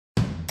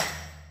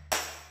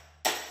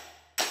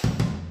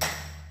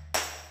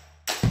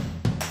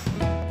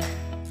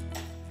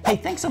Hey,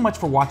 thanks so much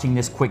for watching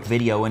this quick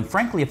video, and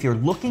frankly, if you're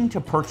looking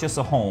to purchase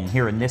a home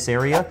here in this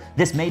area,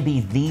 this may be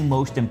the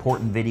most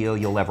important video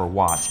you'll ever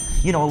watch.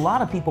 You know, a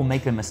lot of people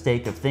make a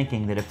mistake of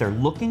thinking that if they're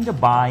looking to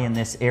buy in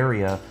this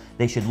area,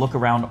 they should look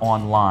around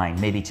online,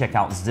 maybe check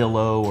out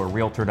Zillow or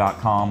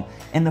Realtor.com,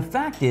 and the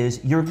fact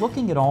is, you're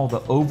looking at all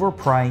the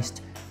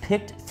overpriced,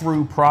 picked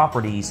through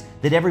properties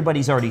that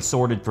everybody's already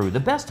sorted through. The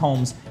best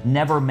homes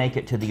never make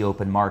it to the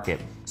open market.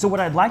 So what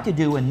I'd like to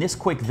do in this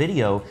quick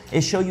video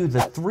is show you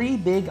the 3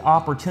 big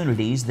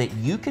opportunities that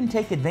you can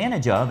take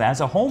advantage of as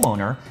a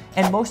homeowner,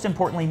 and most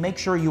importantly, make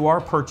sure you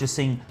are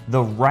purchasing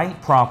the right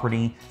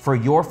property for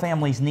your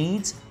family's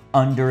needs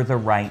under the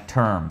right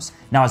terms.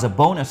 Now, as a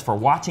bonus for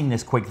watching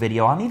this quick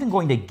video, I'm even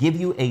going to give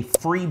you a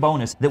free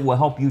bonus that will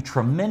help you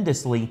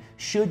tremendously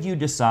should you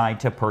decide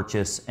to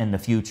purchase in the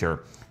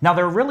future. Now,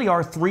 there really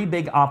are 3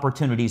 big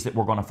opportunities that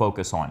we're going to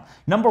focus on.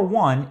 Number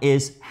 1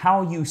 is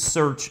how you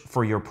search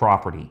for your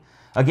property.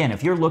 Again,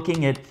 if you're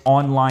looking at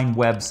online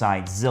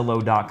websites,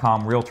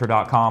 Zillow.com,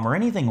 Realtor.com, or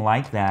anything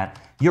like that,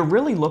 you're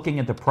really looking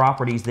at the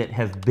properties that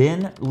have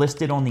been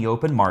listed on the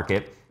open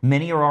market.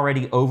 Many are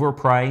already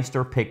overpriced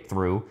or picked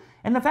through.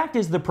 And the fact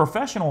is, the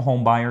professional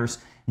home buyers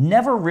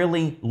never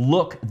really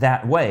look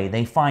that way.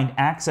 They find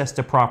access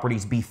to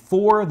properties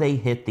before they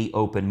hit the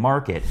open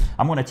market.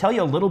 I'm going to tell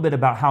you a little bit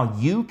about how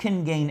you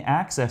can gain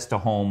access to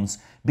homes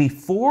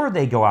before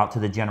they go out to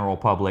the general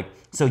public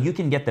so you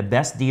can get the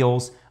best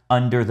deals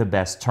under the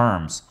best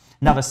terms.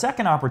 Now, the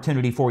second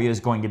opportunity for you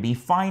is going to be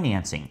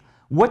financing.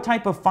 What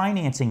type of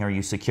financing are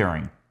you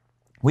securing?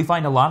 We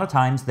find a lot of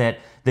times that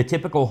the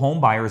typical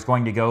home buyer is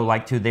going to go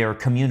like to their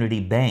community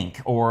bank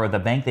or the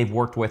bank they've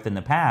worked with in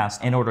the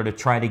past in order to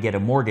try to get a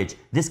mortgage.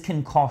 This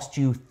can cost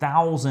you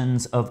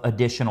thousands of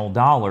additional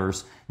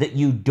dollars that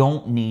you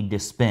don't need to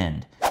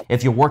spend.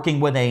 If you're working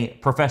with a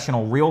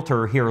professional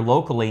realtor here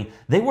locally,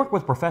 they work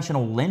with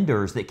professional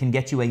lenders that can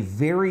get you a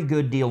very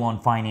good deal on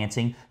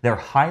financing. They're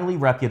highly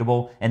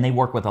reputable, and they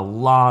work with a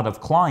lot of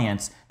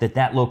clients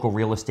that local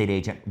real estate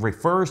agent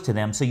refers to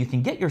them, so you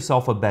can get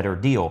yourself a better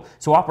deal.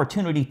 So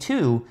opportunity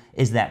 2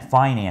 is that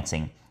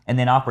financing. And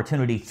then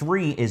opportunity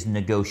 3 is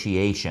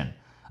negotiation.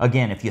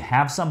 Again, if you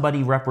have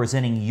somebody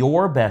representing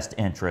your best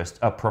interest,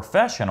 a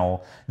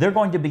professional, they're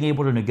going to be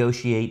able to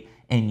negotiate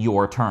in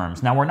your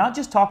terms. Now, we're not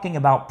just talking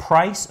about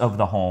price of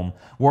the home,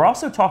 we're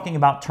also talking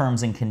about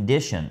terms and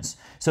conditions.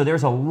 So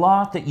there's a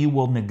lot that you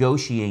will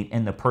negotiate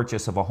in the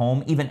purchase of a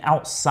home, even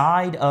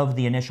outside of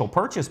the initial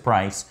purchase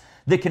price,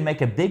 that can make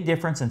a big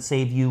difference and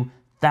save you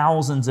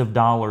thousands of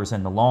dollars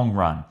in the long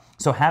run.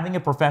 So having a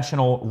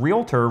professional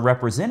realtor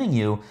representing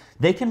you,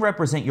 they can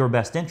represent your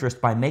best interest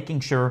by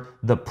making sure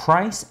the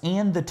price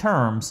and the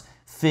terms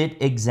fit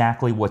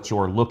exactly what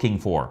you're looking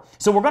for.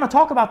 So we're going to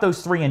talk about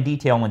those 3 in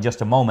detail in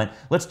just a moment.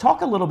 Let's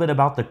talk a little bit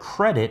about the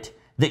credit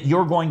that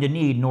you're going to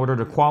need in order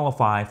to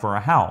qualify for a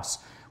house.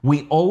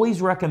 We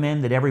always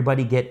recommend that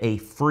everybody get a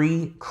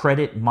free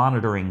credit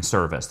monitoring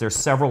service. There's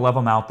several of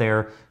them out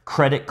there,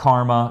 Credit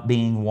Karma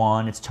being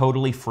one. It's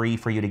totally free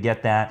for you to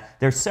get that.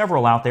 There's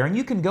several out there, and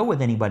you can go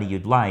with anybody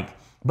you'd like.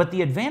 But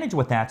the advantage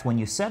with that is when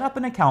you set up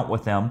an account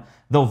with them,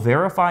 they'll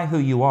verify who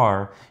you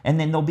are, and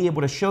then they'll be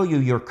able to show you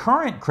your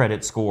current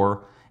credit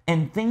score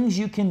and things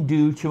you can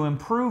do to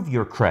improve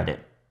your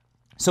credit.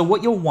 So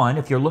what you'll want,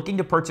 if you're looking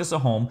to purchase a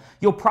home,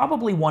 you'll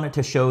probably want it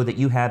to show that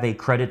you have a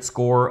credit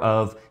score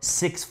of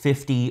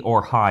 650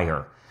 or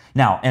higher.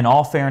 Now, in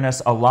all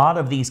fairness, a lot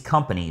of these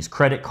companies,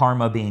 Credit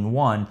Karma being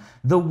one,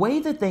 the way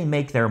that they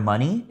make their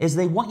money is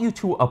they want you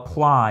to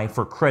apply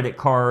for credit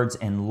cards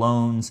and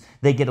loans.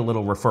 They get a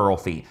little referral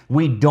fee.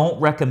 We don't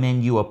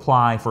recommend you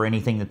apply for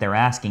anything that they're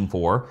asking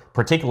for,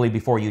 particularly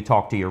before you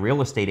talk to your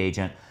real estate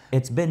agent.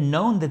 It's been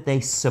known that they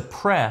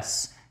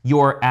suppress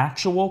your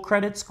actual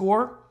credit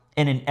score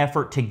in an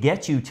effort to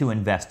get you to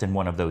invest in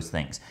one of those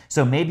things.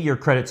 So maybe your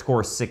credit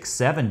score is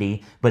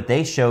 670, but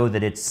they show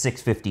that it's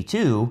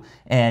 652,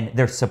 and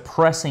they're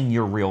suppressing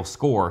your real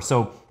score.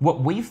 So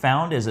what we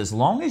found is as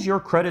long as your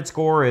credit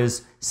score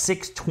is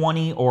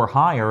 620 or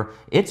higher,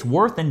 it's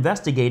worth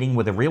investigating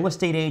with a real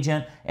estate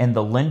agent and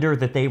the lender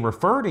that they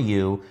refer to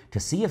you to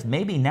see if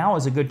maybe now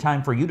is a good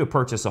time for you to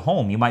purchase a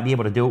home. You might be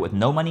able to do it with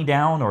no money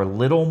down or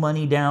little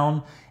money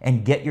down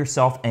and get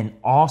yourself an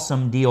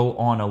awesome deal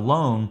on a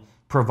loan,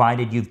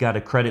 provided you've got a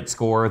credit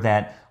score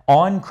that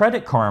on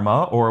Credit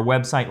Karma or a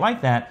website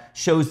like that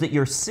shows that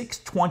you're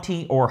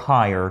 620 or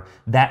higher.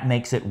 That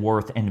makes it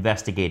worth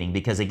investigating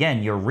because,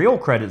 again, your real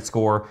credit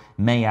score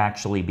may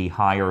actually be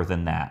higher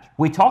than that.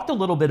 We talked a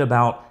little bit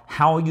about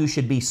how you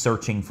should be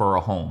searching for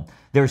a home.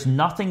 There's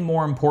nothing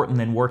more important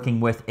than working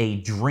with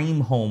a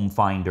Dream Home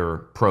Finder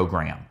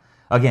program.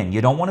 Again,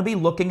 you don't want to be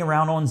looking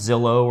around on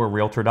Zillow or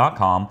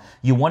Realtor.com.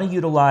 You want to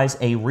utilize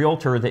a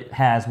realtor that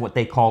has what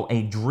they call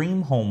a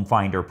Dream Home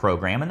Finder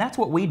program, and that's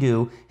what we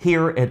do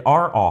here at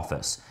our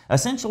office.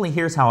 Essentially,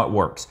 here's how it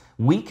works.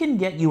 We can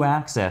get you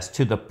access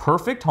to the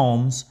perfect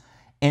homes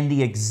in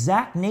the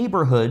exact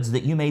neighborhoods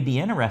that you may be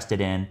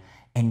interested in,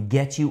 and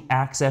get you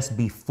access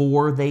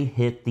before they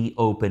hit the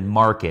open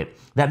market.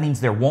 That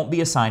means there won't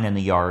be a sign in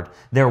the yard,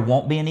 there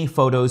won't be any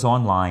photos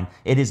online.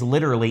 It is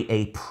literally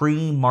a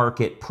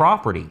pre-market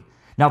property.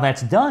 Now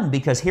that's done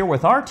because here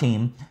with our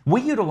team,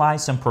 we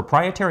utilize some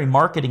proprietary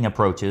marketing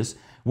approaches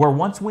where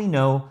once we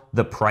know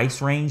the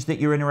price range that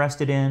you're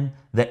interested in,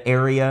 the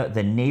area,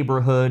 the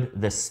neighborhood,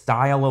 the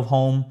style of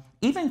home,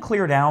 even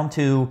clear down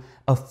to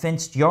a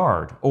fenced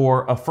yard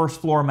or a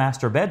first floor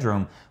master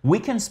bedroom, we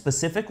can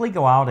specifically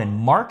go out and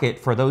market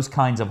for those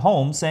kinds of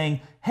homes saying,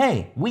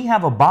 hey, we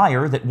have a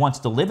buyer that wants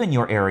to live in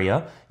your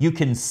area. You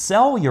can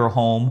sell your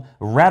home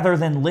rather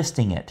than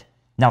listing it.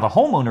 Now the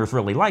homeowners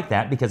really like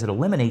that because it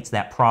eliminates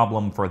that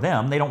problem for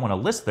them. They don't want to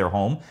list their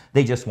home,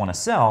 they just want to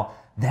sell.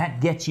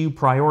 That gets you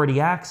priority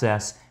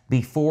access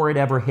before it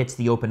ever hits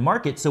the open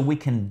market so we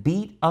can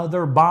beat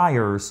other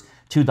buyers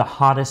to the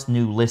hottest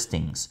new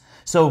listings.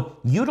 So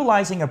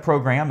utilizing a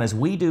program as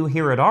we do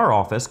here at our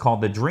office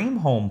called the Dream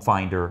Home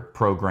Finder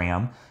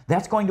program,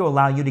 that's going to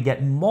allow you to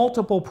get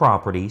multiple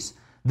properties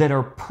that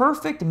are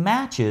perfect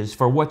matches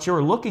for what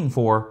you're looking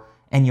for,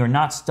 and you're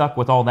not stuck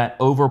with all that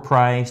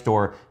overpriced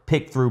or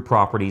pick-through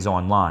properties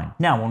online.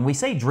 Now, when we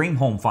say Dream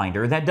Home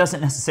Finder, that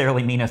doesn't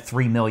necessarily mean a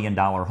 $3 million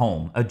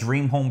home. A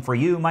dream home for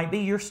you might be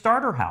your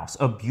starter house,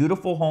 a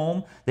beautiful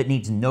home that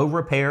needs no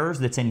repairs,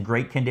 that's in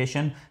great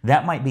condition.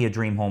 That might be a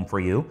dream home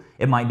for you.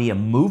 It might be a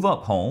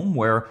move-up home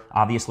where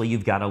obviously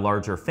you've got a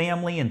larger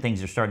family and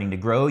things are starting to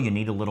grow, you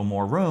need a little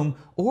more room,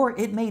 or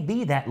it may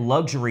be that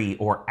luxury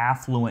or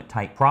affluent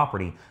type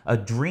property. A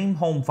Dream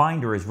Home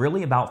Finder is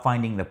really about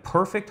finding the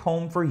perfect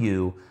home for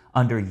you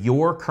under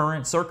your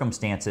current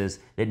circumstances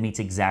that meets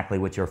exactly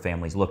what your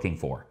family's looking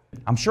for.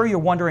 I'm sure you're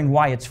wondering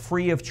why it's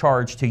free of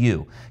charge to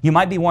you. You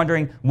might be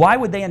wondering, why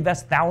would they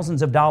invest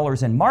thousands of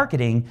dollars in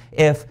marketing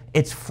if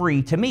it's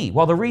free to me?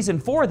 Well, the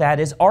reason for that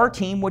is our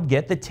team would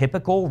get the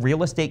typical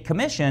real estate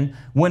commission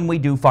when we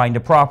do find a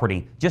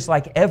property, just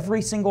like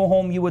every single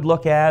home you would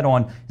look at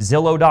on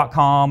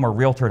Zillow.com or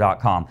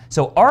Realtor.com.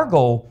 So our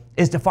goal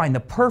is to find the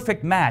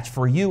perfect match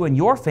for you and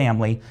your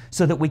family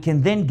so that we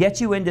can then get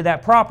you into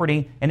that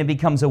property and it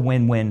becomes a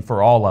win-win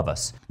for all of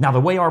us. Now, the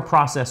way our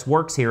process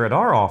works here at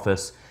our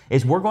office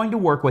is we're going to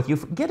work with you.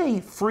 Get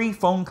a free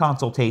phone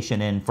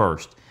consultation in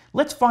first.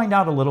 Let's find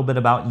out a little bit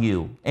about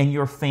you and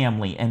your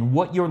family and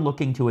what you're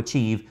looking to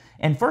achieve.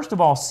 And first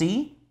of all,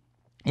 see,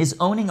 is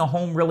owning a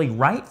home really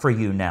right for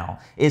you now?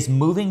 Is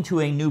moving to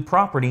a new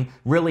property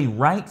really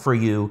right for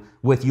you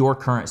with your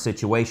current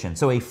situation?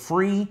 So a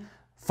free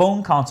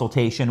phone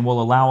consultation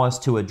will allow us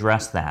to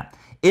address that.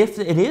 If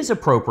it is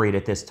appropriate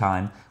at this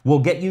time, we'll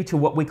get you to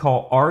what we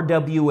call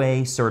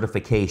RWA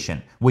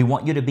certification. We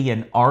want you to be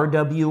an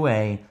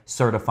RWA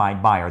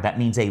certified buyer. That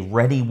means a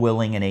ready,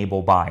 willing, and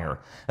able buyer.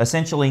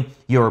 Essentially,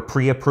 you're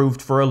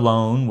pre-approved for a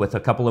loan with a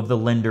couple of the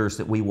lenders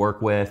that we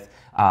work with.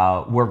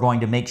 We're going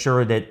to make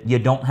sure that you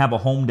don't have a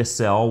home to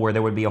sell where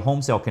there would be a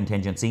home sale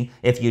contingency.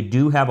 If you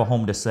do have a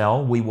home to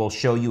sell, we will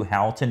show you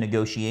how to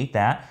negotiate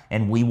that,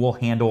 and we will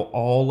handle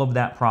all of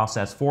that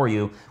process for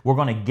you. We're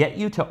going to get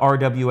you to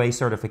RWA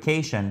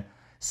certification,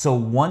 so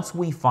once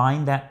we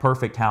find that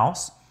perfect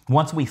house,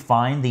 once we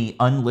find the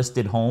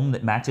unlisted home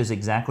that matches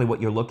exactly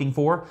what you're looking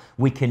for,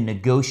 we can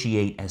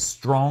negotiate as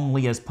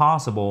strongly as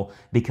possible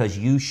because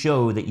you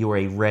show that you're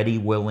a ready,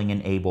 willing,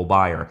 and able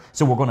buyer.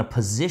 So we're going to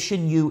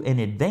position you in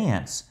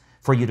advance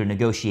for you to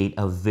negotiate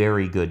a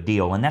very good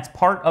deal. And that's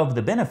part of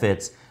the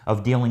benefits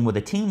of dealing with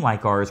a team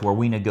like ours where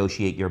we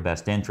negotiate your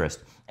best interest.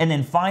 And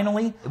then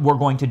finally, we're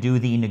going to do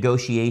the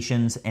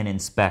negotiations and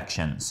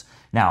inspections.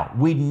 Now,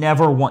 we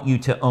never want you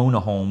to own a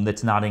home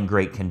that's not in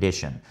great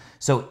condition.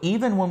 So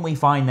even when we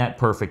find that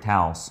perfect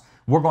house,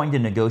 we're going to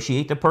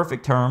negotiate the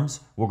perfect terms,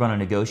 we're going to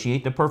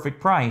negotiate the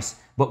perfect price,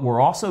 but we're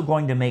also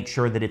going to make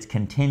sure that it's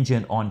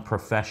contingent on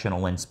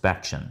professional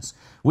inspections.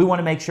 We want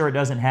to make sure it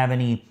doesn't have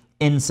any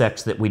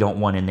insects that we don't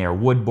want in there,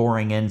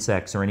 wood-boring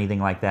insects or anything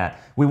like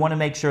that. We want to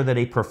make sure that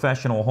a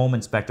professional home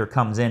inspector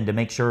comes in to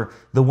make sure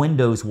the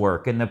windows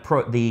work and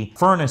the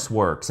furnace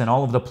works and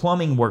all of the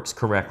plumbing works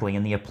correctly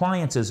and the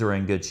appliances are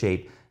in good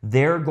shape.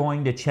 They're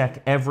going to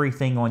check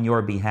everything on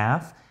your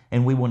behalf,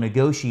 and we will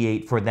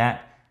negotiate for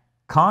that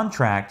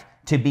contract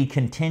to be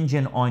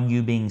contingent on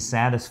you being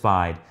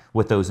satisfied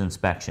with those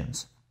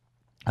inspections.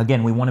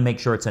 Again, we want to make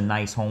sure it's a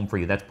nice home for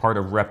you. That's part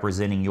of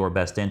representing your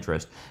best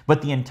interest.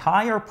 But the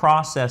entire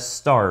process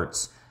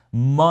starts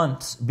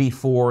months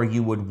before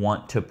you would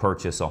want to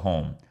purchase a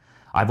home.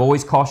 I've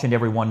always cautioned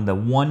everyone, the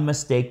one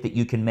mistake that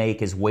you can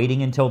make is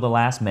waiting until the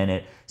last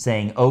minute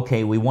saying,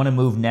 okay, we want to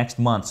move next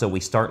month, so we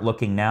start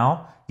looking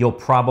now. You'll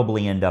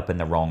probably end up in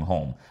the wrong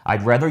home.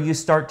 I'd rather you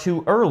start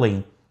too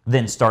early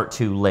than start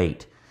too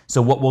late.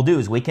 So what we'll do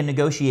is we can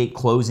negotiate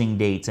closing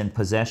dates and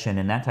possession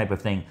and that type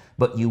of thing,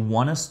 but you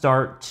want to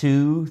start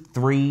 2,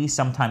 3,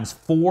 sometimes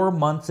 4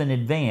 months in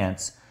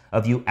advance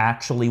of you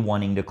actually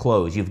wanting to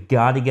close. You've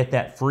got to get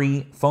that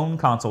free phone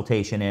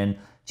consultation in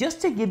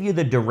just to give you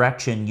the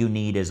direction you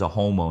need as a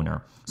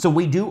homeowner. So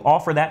we do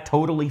offer that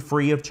totally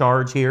free of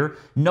charge here,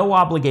 no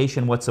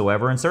obligation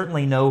whatsoever, and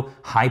certainly no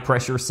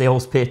high-pressure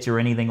sales pitch or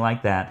anything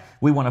like that.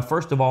 We want to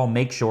first of all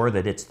make sure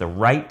that it's the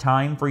right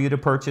time for you to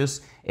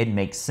purchase. It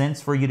makes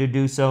sense for you to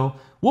do so.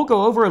 We'll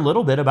go over a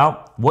little bit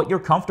about what you're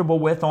comfortable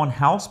with on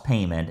house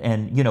payment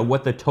and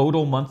what the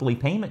total monthly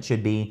payment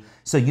should be,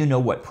 so you know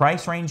what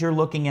price range you're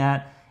looking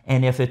at.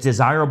 And if it's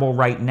desirable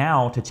right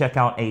now to check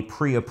out a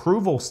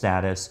pre-approval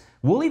status,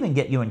 we'll even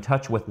get you in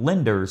touch with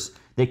lenders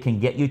that can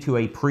get you to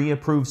a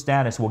pre-approved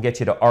status. We'll get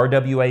you to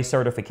RWA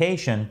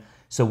certification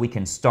so we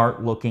can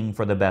start looking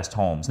for the best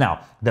homes.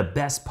 Now, the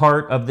best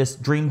part of this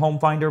Dream Home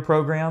Finder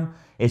program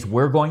is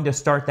we're going to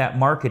start that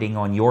marketing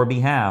on your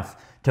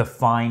behalf to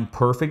find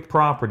perfect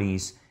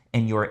properties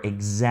in your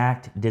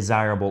exact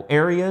desirable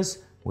areas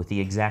with the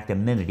exact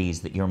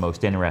amenities that you're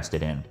most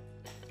interested in.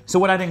 So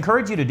what I'd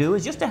encourage you to do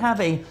is just to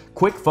have a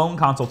quick phone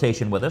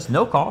consultation with us,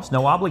 no cost,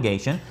 no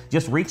obligation.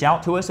 Just reach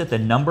out to us at the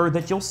number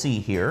that you'll see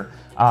here,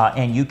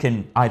 and you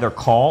can either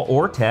call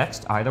or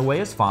text. Either way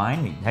is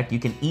fine. Heck, you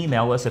can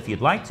email us if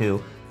you'd like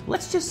to.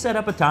 Let's just set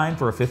up a time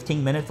for a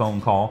 15-minute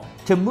phone call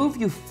to move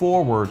you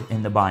forward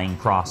in the buying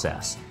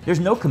process. There's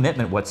no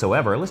commitment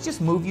whatsoever. Let's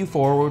just move you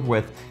forward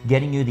with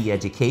getting you the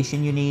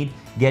education you need,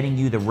 getting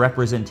you the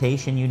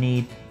representation you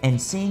need, and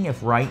seeing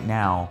if right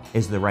now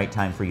is the right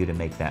time for you to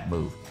make that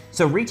move.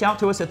 So reach out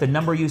to us at the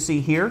number you see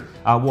here.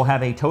 We'll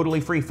have a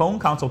totally free phone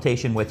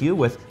consultation with you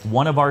with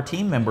one of our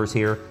team members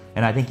here,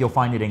 and I think you'll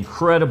find it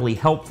incredibly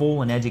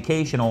helpful and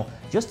educational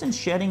just in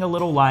shedding a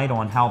little light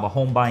on how the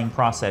home buying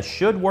process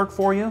should work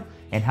for you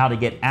and how to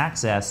get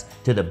access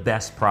to the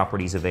best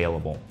properties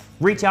available.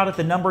 Reach out at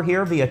the number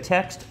here via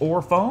text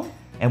or phone,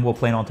 and we'll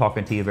plan on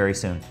talking to you very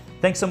soon.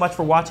 Thanks so much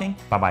for watching.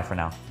 Bye-bye for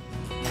now.